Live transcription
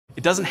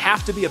It doesn't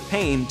have to be a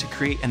pain to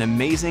create an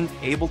amazing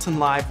Ableton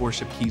Live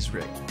Worship Keys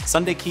rig.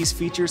 Sunday Keys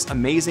features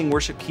amazing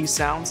Worship Keys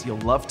sounds you'll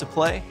love to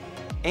play,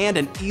 and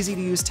an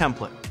easy-to-use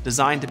template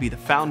designed to be the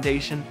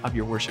foundation of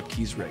your Worship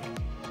Keys rig.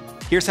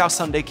 Here's how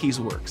Sunday Keys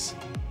works.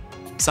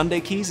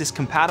 Sunday Keys is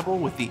compatible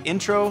with the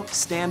Intro,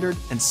 Standard,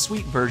 and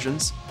Suite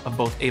versions of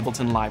both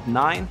Ableton Live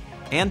 9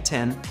 and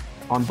 10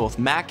 on both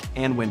Mac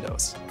and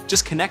Windows.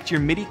 Just connect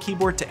your MIDI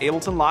keyboard to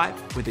Ableton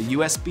Live with a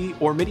USB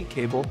or MIDI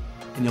cable,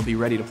 and you'll be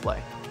ready to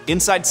play.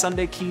 Inside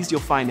Sunday Keys,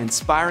 you'll find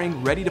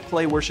inspiring,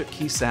 ready-to-play Worship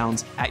Keys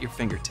sounds at your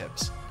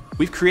fingertips.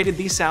 We've created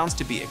these sounds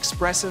to be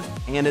expressive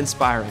and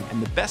inspiring,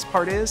 and the best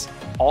part is,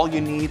 all you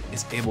need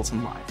is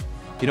Ableton Live.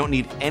 You don't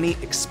need any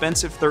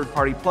expensive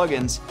third-party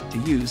plugins to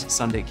use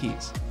Sunday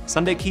Keys.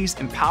 Sunday Keys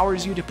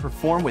empowers you to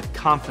perform with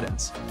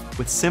confidence,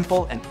 with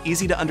simple and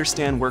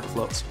easy-to-understand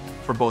workflows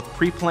for both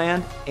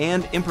pre-planned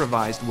and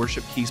improvised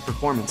Worship Keys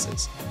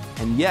performances.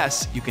 And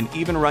yes, you can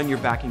even run your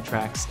backing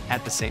tracks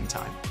at the same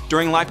time.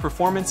 During live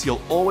performance,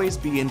 you'll always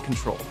be in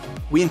control.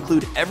 We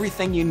include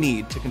everything you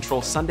need to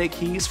control Sunday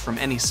Keys from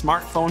any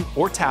smartphone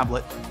or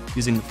tablet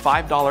using the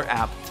 $5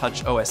 app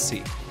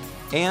TouchOSC.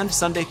 And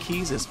Sunday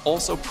Keys is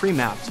also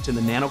pre-mapped to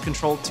the Nano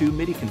Control 2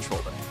 MIDI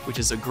controller, which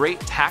is a great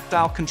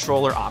tactile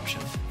controller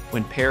option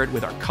when paired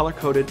with our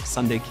color-coded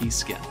Sunday Keys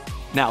skin.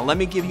 Now, let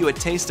me give you a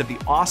taste of the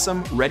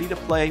awesome,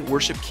 ready-to-play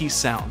Worship Keys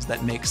sounds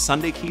that make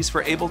Sunday Keys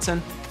for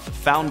Ableton the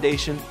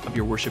foundation of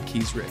your Worship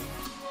Keys rig.